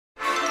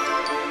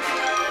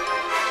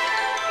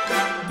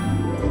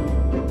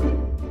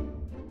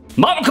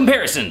Model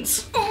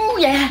comparisons. Oh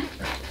yeah.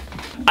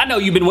 I know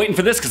you've been waiting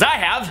for this because I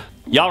have.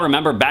 Y'all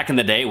remember back in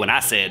the day when I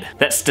said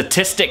that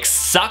statistics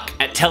suck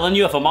at telling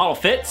you if a model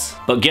fits?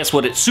 But guess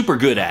what it's super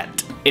good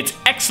at? It's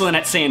excellent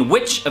at saying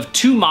which of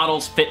two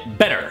models fit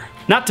better.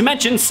 Not to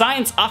mention,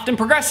 science often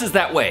progresses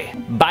that way,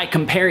 by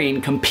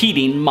comparing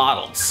competing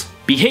models.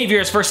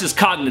 Behaviorist versus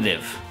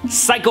cognitive.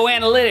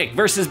 Psychoanalytic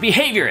versus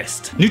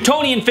behaviorist.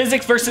 Newtonian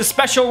physics versus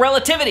special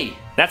relativity.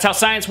 That's how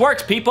science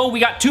works, people. We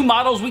got two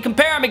models, we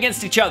compare them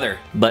against each other.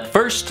 But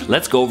first,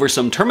 let's go over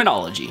some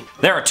terminology.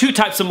 There are two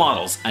types of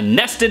models, a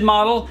nested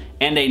model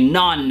and a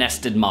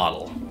non-nested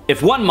model.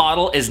 If one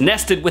model is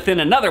nested within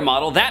another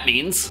model, that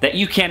means that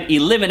you can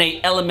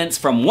eliminate elements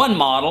from one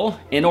model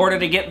in order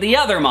to get the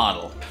other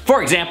model.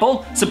 For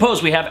example,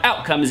 suppose we have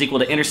outcome is equal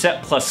to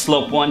intercept plus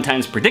slope 1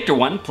 times predictor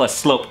 1 plus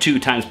slope 2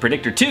 times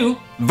predictor 2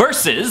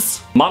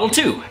 versus model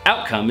 2,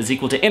 outcome is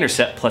equal to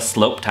intercept plus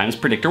slope times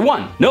predictor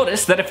 1.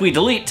 Notice that if we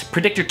delete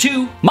predictor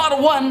 2,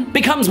 model 1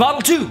 becomes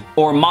model 2,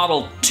 or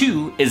model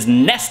 2 is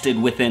nested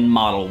within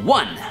model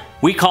 1.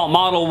 We call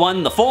model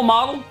 1 the full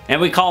model,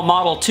 and we call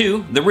model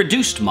 2 the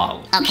reduced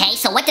model. Okay,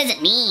 so what does it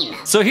mean?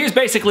 So here's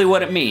basically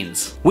what it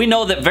means. We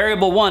know that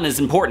variable 1 is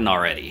important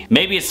already.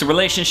 Maybe it's the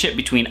relationship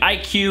between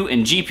IQ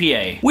and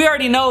GPA. We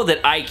already know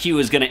that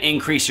IQ is going to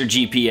increase your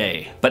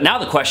GPA. But now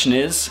the question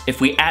is, if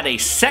we add a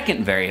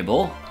second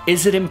variable,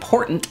 is it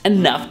important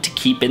enough to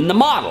keep in the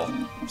model?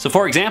 So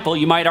for example,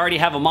 you might already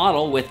have a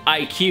model with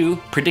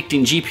IQ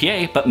predicting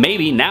GPA, but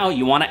maybe now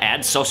you want to add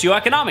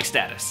socioeconomic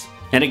status.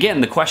 And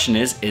again, the question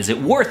is it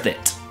worth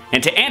it?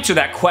 And to answer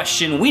that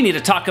question, we need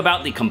to talk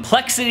about the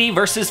complexity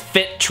versus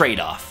fit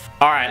trade-off.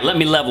 Alright, let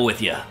me level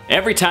with you.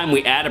 Every time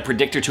we add a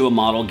predictor to a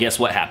model, guess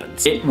what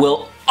happens? It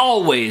will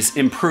always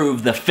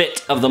improve the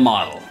fit of the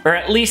model. Or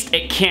at least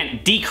it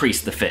can't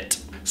decrease the fit.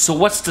 So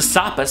what's to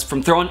stop us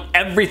from throwing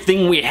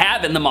everything we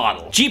have in the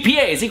model?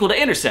 GPA is equal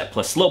to intercept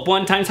plus slope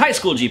 1 times high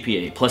school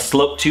GPA plus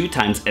slope 2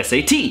 times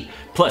SAT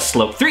plus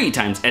slope 3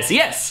 times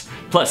SES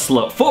plus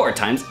slope 4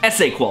 times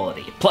essay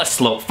quality plus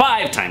slope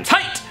 5 times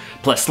height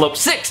plus slope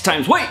 6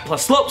 times weight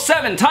plus slope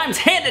 7 times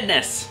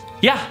handedness.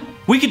 Yeah,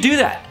 we could do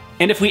that.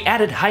 And if we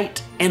added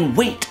height and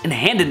weight and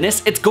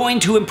handedness, it's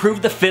going to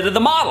improve the fit of the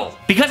model.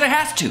 Because it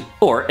has to.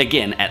 Or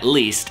again, at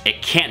least,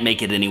 it can't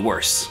make it any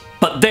worse.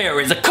 But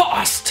there is a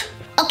cost.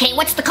 Okay,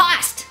 what's the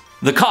cost?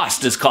 The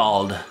cost is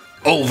called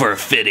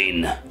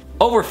overfitting.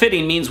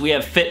 Overfitting means we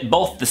have fit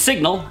both the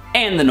signal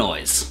and the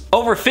noise.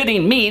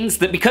 Overfitting means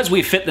that because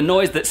we fit the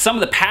noise, that some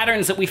of the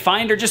patterns that we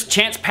find are just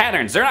chance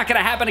patterns. They're not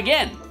gonna happen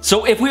again.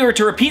 So if we were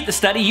to repeat the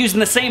study using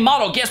the same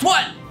model, guess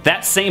what?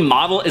 That same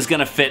model is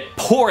gonna fit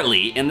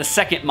poorly in the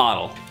second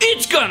model.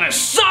 It's gonna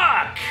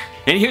suck!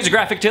 And here's a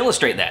graphic to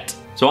illustrate that.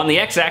 So on the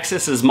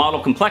x-axis is model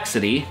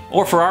complexity,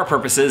 or for our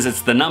purposes,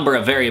 it's the number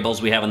of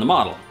variables we have in the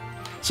model.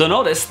 So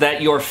notice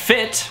that your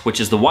fit, which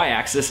is the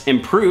y-axis,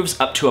 improves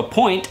up to a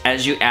point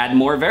as you add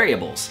more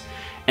variables.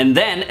 And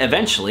then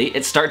eventually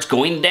it starts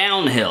going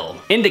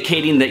downhill,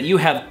 indicating that you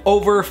have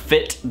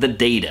overfit the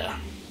data.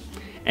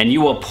 And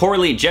you will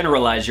poorly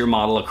generalize your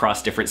model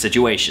across different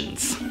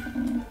situations.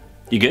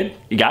 You good?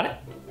 You got it?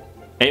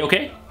 Hey,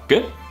 okay?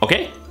 Good?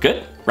 Okay?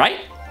 Good? Right?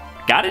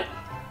 Got it?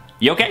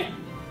 You okay?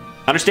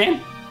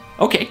 Understand?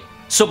 Okay.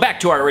 So back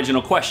to our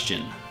original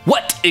question.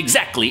 What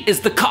exactly is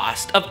the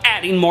cost of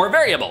adding more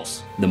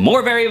variables? The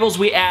more variables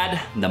we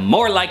add, the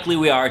more likely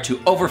we are to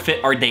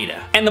overfit our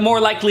data. And the more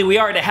likely we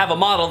are to have a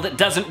model that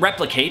doesn't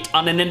replicate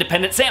on an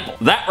independent sample.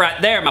 That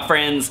right there, my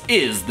friends,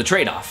 is the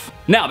trade-off.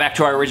 Now back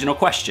to our original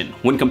question.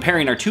 When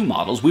comparing our two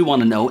models, we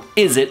want to know,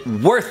 is it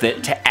worth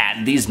it to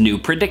add these new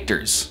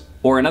predictors?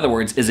 Or in other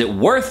words, is it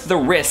worth the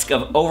risk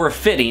of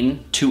overfitting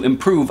to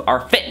improve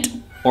our fit?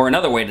 Or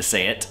another way to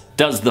say it,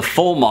 does the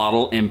full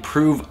model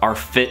improve our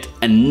fit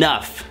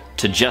enough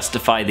to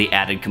justify the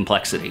added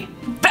complexity?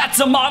 That's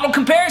a model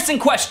comparison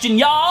question,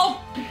 y'all!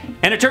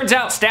 And it turns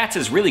out Stats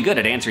is really good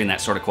at answering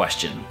that sort of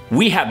question.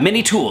 We have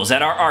many tools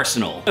at our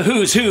arsenal. A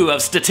who's who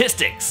of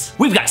statistics.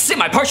 We've got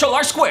semi-partial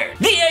R-squared,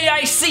 the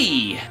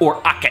AIC, or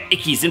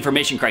Aka-Icky's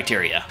information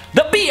criteria,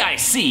 the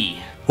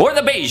BIC, or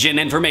the Bayesian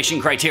information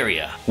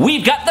criteria.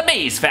 We've got the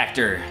Bayes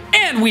factor,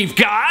 and we've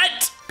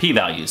got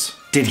p-values.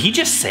 Did he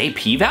just say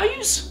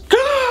p-values?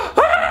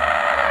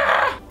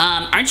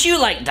 Aren't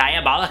you like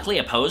diabolically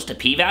opposed to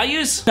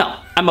p-values? No,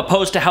 I'm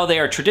opposed to how they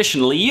are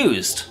traditionally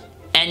used.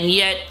 And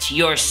yet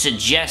you're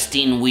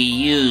suggesting we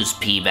use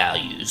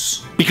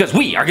p-values. Because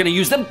we are gonna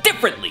use them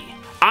differently.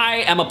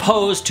 I am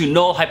opposed to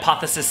null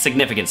hypothesis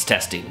significance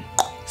testing.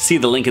 See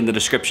the link in the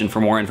description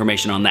for more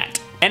information on that.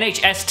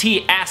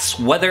 NHST asks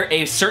whether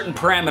a certain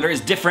parameter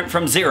is different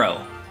from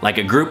 0. Like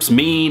a group's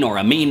mean, or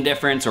a mean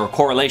difference, or a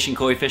correlation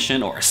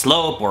coefficient, or a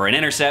slope, or an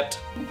intercept.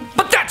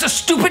 But that's a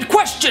stupid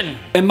question!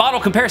 And model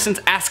comparisons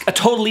ask a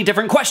totally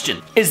different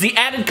question. Is the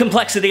added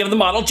complexity of the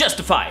model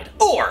justified?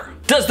 Or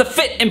does the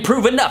fit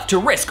improve enough to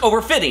risk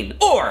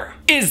overfitting? Or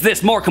is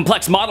this more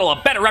complex model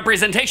a better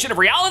representation of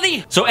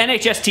reality? So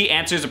NHST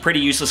answers a pretty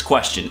useless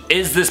question.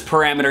 Is this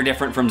parameter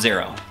different from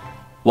 0?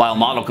 while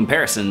model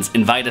comparisons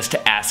invite us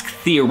to ask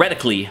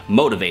theoretically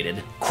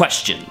motivated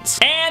questions.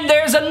 And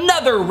there's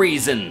another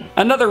reason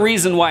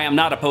why I'm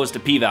not opposed to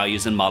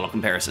p-values in model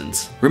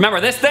comparisons.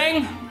 Remember this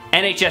thing?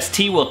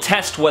 NHST will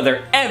test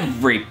whether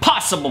every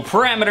possible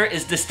parameter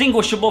is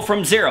distinguishable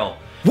from zero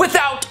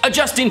without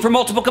adjusting for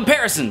multiple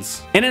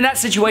comparisons. And in that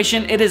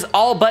situation, it is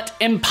all but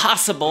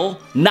impossible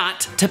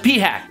not to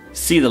p-hack.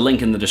 See the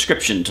link in the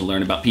description to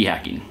learn about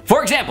p-hacking.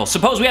 For example,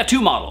 suppose we have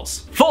two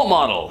models. Full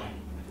model.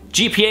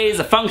 GPA is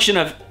a function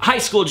of high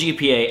school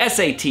GPA,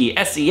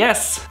 SAT,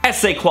 SES,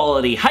 essay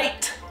quality,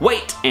 height,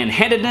 weight, and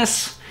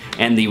handedness.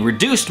 And the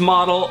reduced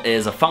model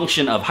is a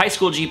function of high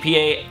school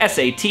GPA,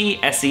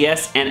 SAT,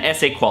 SES, and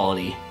essay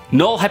quality.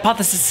 Null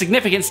hypothesis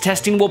significance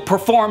testing will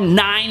perform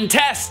 9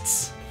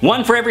 tests.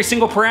 One for every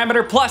single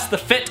parameter plus the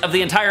fit of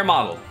the entire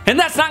model. And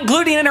that's not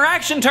including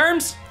interaction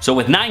terms. So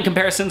with 9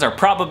 comparisons, our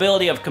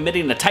probability of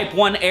committing a type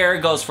 1 error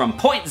goes from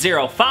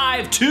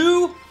 0.05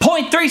 to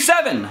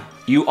 0.37.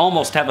 You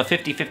almost have a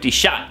 50-50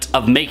 shot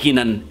of making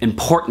an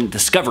important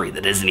discovery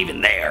that isn't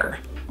even there.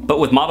 But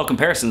with model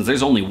comparisons,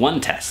 there's only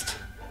one test.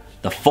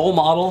 The full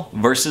model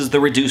versus the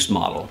reduced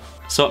model.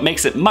 So it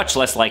makes it much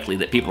less likely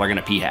that people are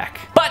gonna p-hack.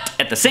 But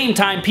at the same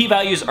time,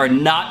 p-values are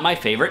not my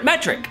favorite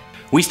metric.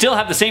 We still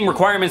have the same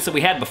requirements that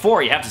we had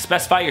before. You have to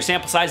specify your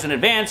sample size in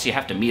advance, you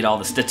have to meet all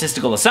the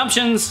statistical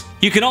assumptions,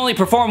 you can only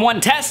perform one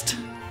test,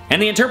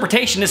 and the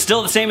interpretation is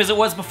still the same as it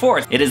was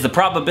before. It is the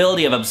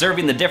probability of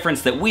observing the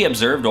difference that we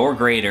observed or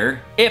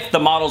greater if the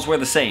models were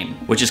the same,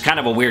 which is kind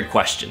of a weird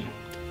question.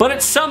 But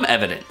it's some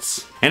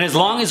evidence. And as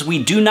long as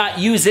we do not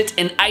use it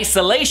in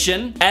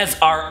isolation as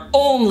our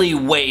only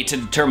way to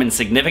determine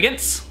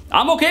significance,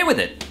 I'm okay with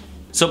it.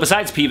 So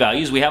besides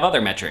p-values, we have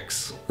other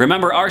metrics.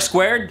 Remember R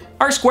squared?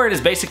 R squared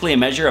is basically a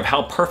measure of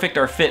how perfect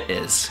our fit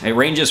is. It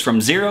ranges from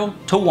 0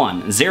 to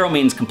 1. 0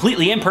 means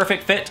completely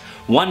imperfect fit,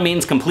 1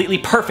 means completely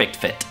perfect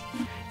fit.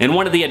 And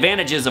one of the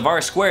advantages of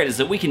R squared is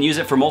that we can use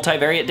it for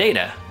multivariate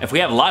data. If we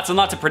have lots and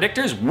lots of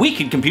predictors, we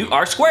can compute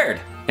R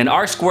squared. And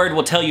R squared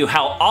will tell you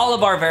how all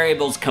of our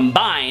variables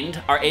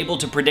combined are able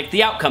to predict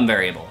the outcome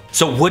variable.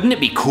 So wouldn't it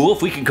be cool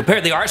if we could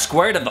compare the R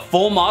squared of the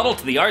full model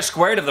to the R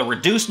squared of the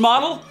reduced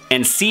model?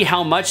 And see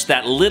how much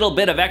that little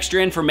bit of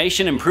extra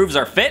information improves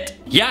our fit?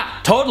 Yeah,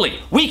 totally,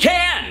 we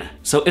can!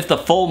 So if the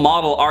full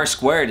model R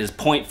squared is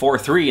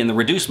 0.43 and the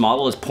reduced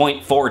model is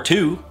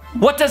 0.42,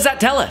 what does that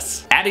tell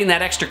us? Adding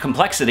that extra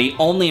complexity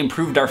only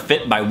improved our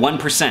fit by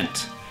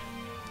 1%.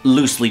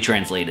 Loosely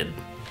translated.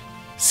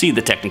 See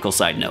the technical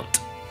side note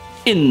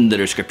in the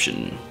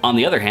description. On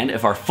the other hand,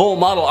 if our full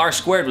model R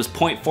squared was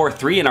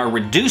 0.43 and our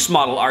reduced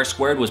model R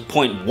squared was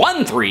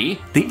 0.13,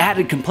 the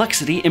added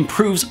complexity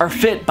improves our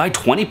fit by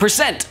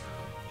 20%.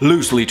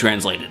 Loosely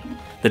translated.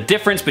 The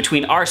difference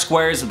between R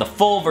squares of the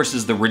full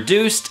versus the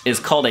reduced is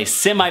called a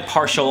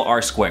semi-partial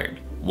R squared.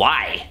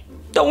 Why?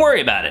 Don't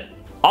worry about it.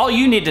 All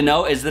you need to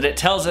know is that it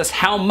tells us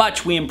how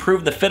much we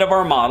improve the fit of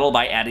our model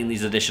by adding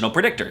these additional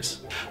predictors.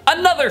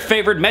 Another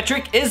favored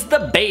metric is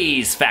the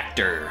Bayes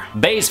factor.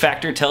 Bayes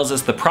factor tells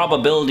us the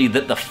probability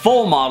that the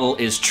full model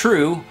is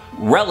true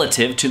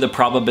relative to the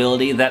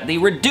probability that the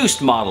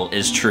reduced model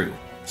is true.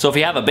 So if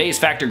you have a Bayes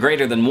factor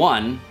greater than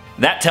 1,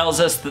 that tells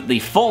us that the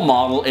full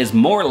model is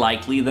more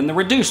likely than the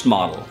reduced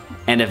model.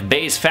 And if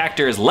Bayes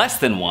factor is less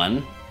than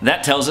 1,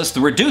 that tells us the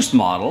reduced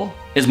model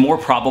is more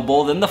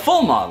probable than the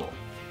full model.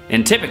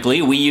 And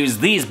typically, we use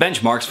these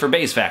benchmarks for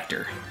Bayes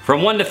factor.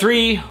 From 1 to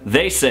 3,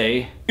 they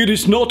say, "It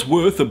is not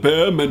worth a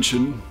bare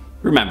mention."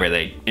 Remember,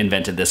 they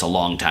invented this a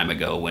long time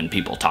ago when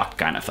people talked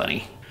kinda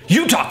funny.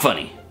 You talk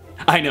funny!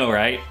 I know,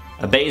 right?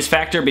 A Bayes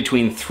factor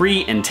between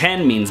 3 and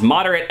 10 means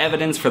moderate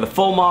evidence for the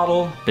full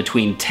model.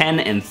 Between 10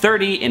 and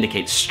 30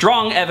 indicates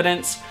strong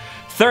evidence.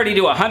 30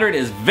 to 100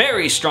 is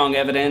very strong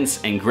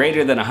evidence, and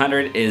greater than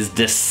 100 is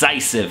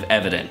decisive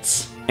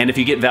evidence. And if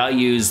you get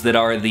values that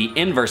are the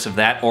inverse of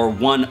that, or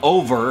 1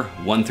 over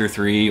 1 through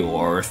 3,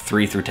 or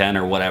 3 through 10,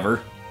 or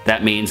whatever,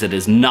 that means it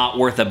is not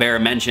worth a bare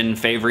mention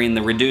favoring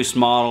the reduced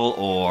model,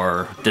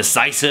 or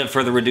decisive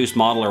for the reduced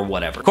model, or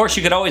whatever. Of course,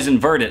 you could always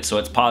invert it so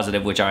it's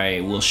positive, which I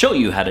will show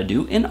you how to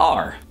do in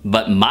R.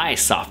 But my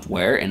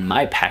software and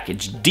my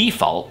package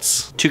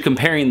defaults to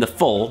comparing the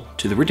full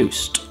to the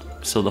reduced.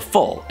 So the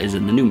full is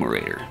in the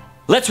numerator.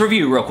 Let's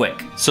review real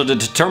quick. So to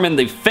determine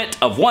the fit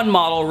of one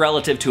model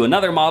relative to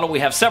another model, we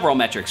have several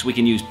metrics. We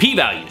can use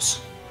p-values,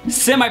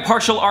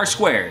 semi-partial R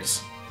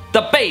squares,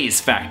 the Bayes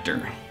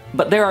factor.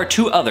 But there are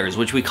two others,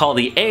 which we call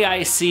the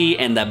AIC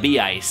and the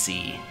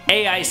BIC.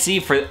 AIC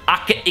for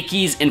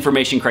Akaiki's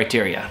information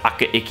criteria.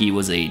 Akaiki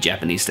was a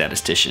Japanese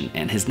statistician,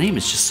 and his name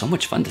is just so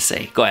much fun to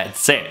say. Go ahead,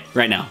 say it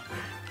right now.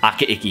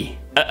 Akaiki.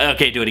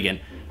 Okay, do it again.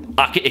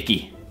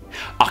 Akaiki.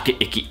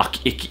 Akaiki,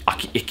 Akaiki,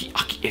 Akaiki,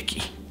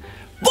 Akaiki.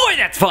 Boy,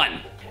 that's fun!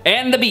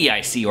 And the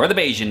BIC, or the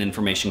Bayesian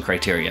information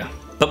criteria.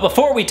 But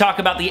before we talk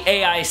about the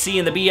AIC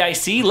and the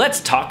BIC, let's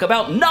talk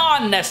about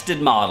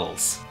non-nested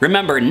models.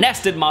 Remember,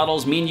 nested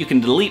models mean you can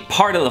delete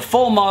part of the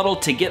full model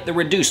to get the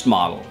reduced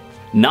model.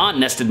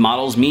 Non-nested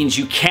models means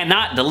you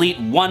cannot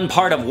delete one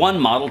part of one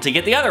model to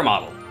get the other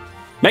model.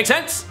 Make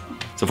sense?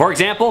 So for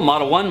example,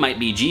 Model 1 might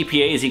be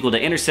GPA is equal to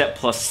intercept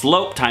plus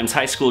slope times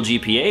high school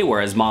GPA,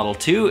 whereas Model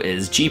 2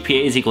 is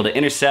GPA is equal to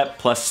intercept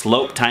plus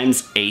slope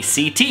times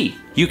ACT.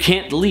 You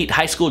can't delete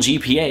high school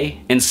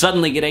GPA and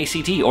suddenly get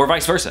ACT, or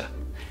vice versa.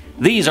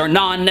 These are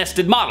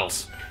non-nested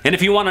models. And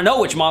if you want to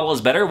know which model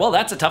is better, well,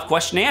 that's a tough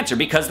question to answer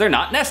because they're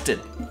not nested.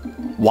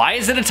 Why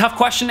is it a tough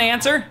question to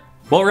answer?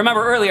 Well,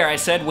 remember earlier I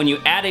said when you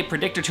add a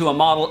predictor to a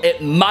model,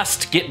 it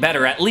must get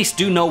better, at least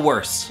do no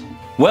worse.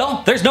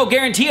 Well, there's no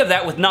guarantee of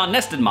that with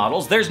non-nested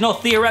models. There's no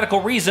theoretical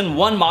reason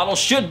one model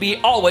should be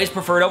always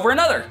preferred over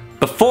another.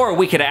 Before,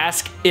 we could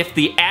ask if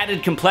the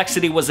added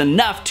complexity was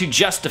enough to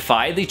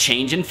justify the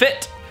change in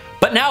fit.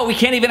 But now we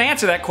can't even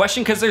answer that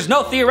question because there's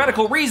no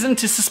theoretical reason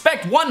to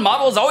suspect one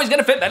model is always going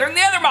to fit better than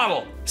the other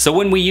model. So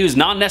when we use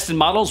non-nested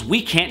models,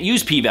 we can't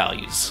use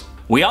p-values.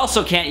 We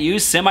also can't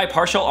use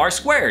semi-partial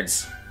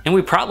r-squareds. And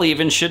we probably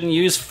even shouldn't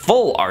use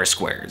full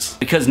r-squares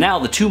because now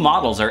the two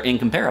models are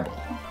incomparable.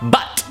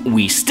 But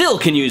we still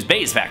can use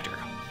Bayes factor.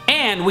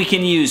 And we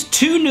can use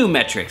two new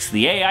metrics,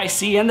 the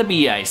AIC and the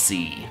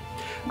BIC.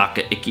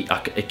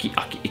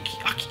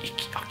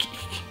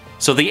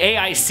 So the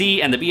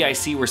AIC and the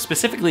BIC were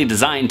specifically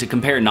designed to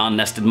compare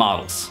non-nested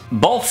models.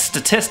 Both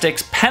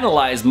statistics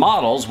penalize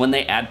models when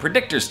they add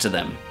predictors to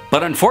them.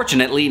 But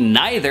unfortunately,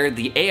 neither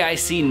the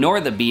AIC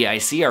nor the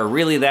BIC are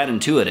really that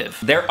intuitive.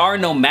 There are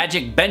no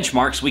magic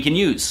benchmarks we can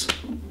use.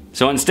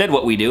 So instead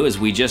what we do is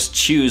we just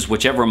choose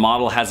whichever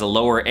model has a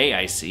lower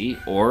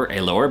AIC or a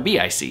lower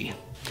BIC.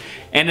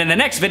 And in the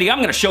next video, I'm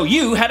going to show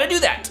you how to do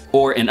that.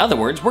 Or in other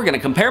words, we're going to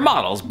compare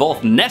models,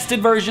 both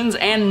nested versions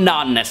and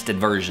non-nested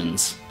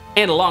versions.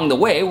 And along the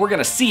way, we're going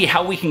to see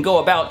how we can go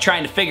about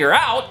trying to figure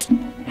out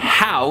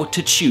how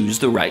to choose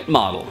the right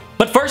model.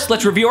 But first,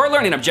 let's review our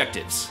learning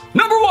objectives.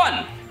 Number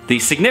 1. The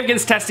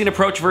significance testing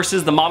approach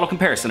versus the model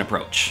comparison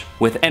approach.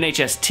 With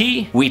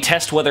NHST, we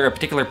test whether a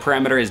particular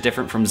parameter is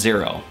different from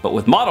 0. But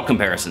with model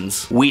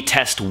comparisons, we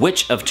test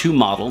which of two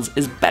models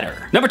is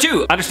better. Number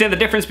 2, understand the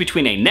difference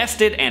between a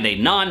nested and a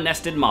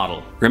non-nested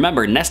model.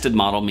 Remember, nested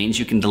model means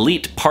you can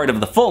delete part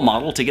of the full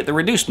model to get the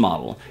reduced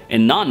model,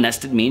 and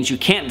non-nested means you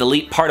can't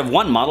delete part of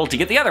one model to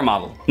get the other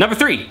model. Number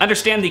 3,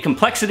 understand the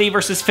complexity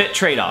versus fit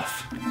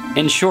trade-off.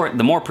 In short,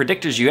 the more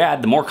predictors you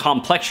add, the more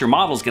complex your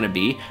model is going to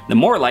be, the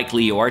more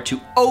likely you are to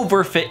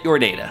overfit your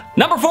data.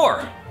 Number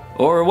 4,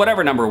 or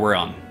whatever number we're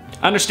on.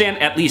 Understand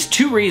at least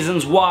 2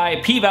 reasons why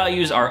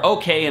p-values are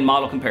okay in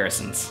model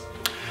comparisons.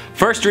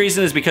 First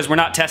reason is because we're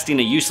not testing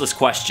a useless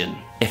question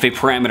if a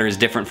parameter is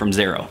different from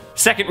 0.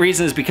 Second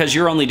reason is because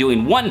you're only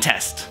doing one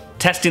test,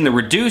 testing the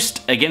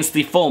reduced against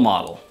the full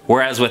model.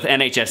 Whereas with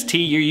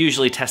NHST, you're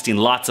usually testing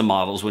lots of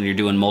models when you're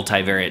doing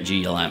multivariate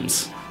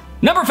GLMs.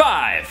 Number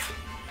 5,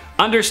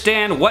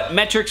 understand what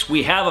metrics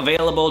we have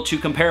available to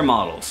compare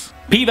models.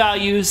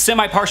 P-values,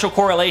 semi-partial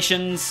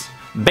correlations,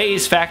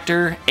 Bayes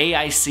factor,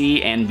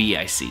 AIC, and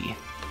BIC.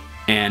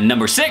 And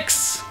number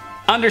 6,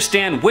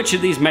 understand which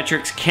of these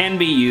metrics can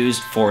be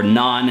used for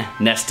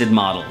non-nested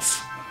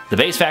models. The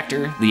Bayes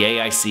factor, the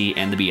AIC,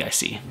 and the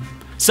BIC.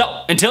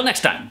 So, until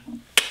next time.